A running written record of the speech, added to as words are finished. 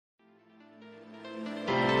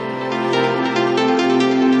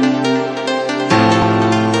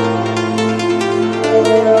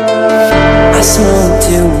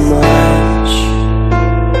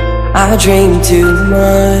I dream too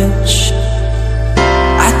much.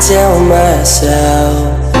 I tell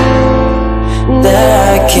myself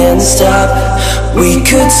that I can't stop. We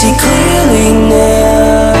could see clearly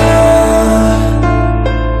now.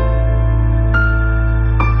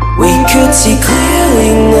 We could see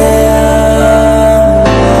clearly now.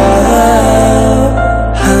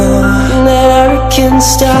 That I can't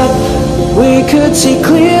stop. We could see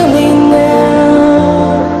clearly now.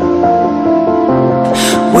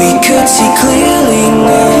 We could see clearly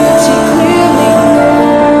now.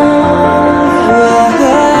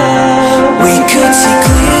 We could see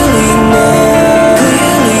clearly now.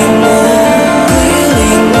 Clearly now.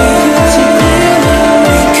 Clearly now.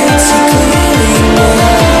 We could see clearly now.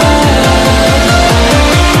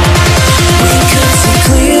 We could see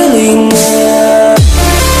clearly now.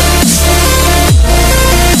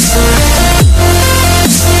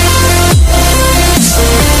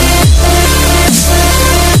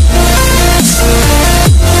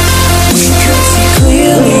 We could see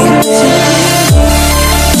clearly now.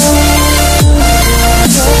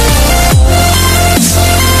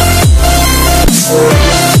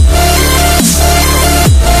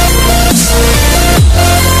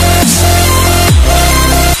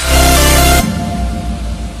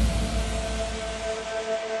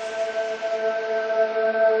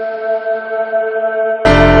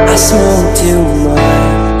 I smoke too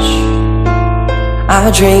much.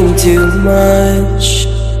 I drink too much.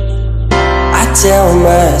 I tell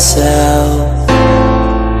myself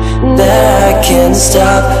that I can't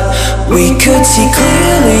stop. We could see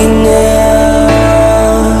clearly now.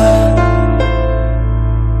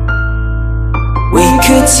 We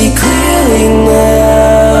could see clearly now.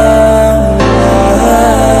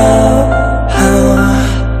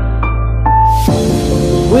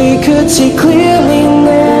 We could see clearly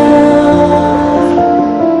now.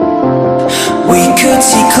 We could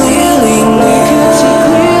see clearly now.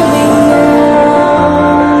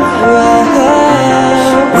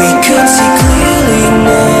 We could see clearly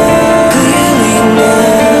now. Clearly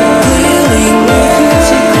now. Clearly now.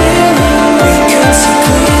 We could see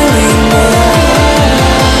clearly now.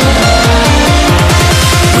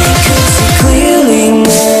 We could see clearly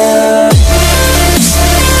now.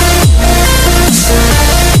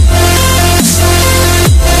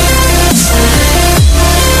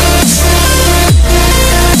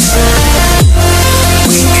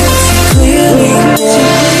 We could see clearly now.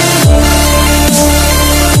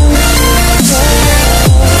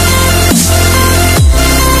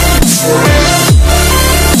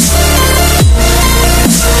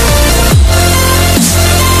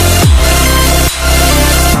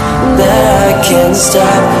 That I can't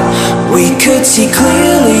stop. We could see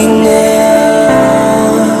clearly now.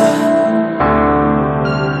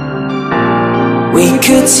 We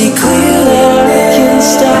could see clearly.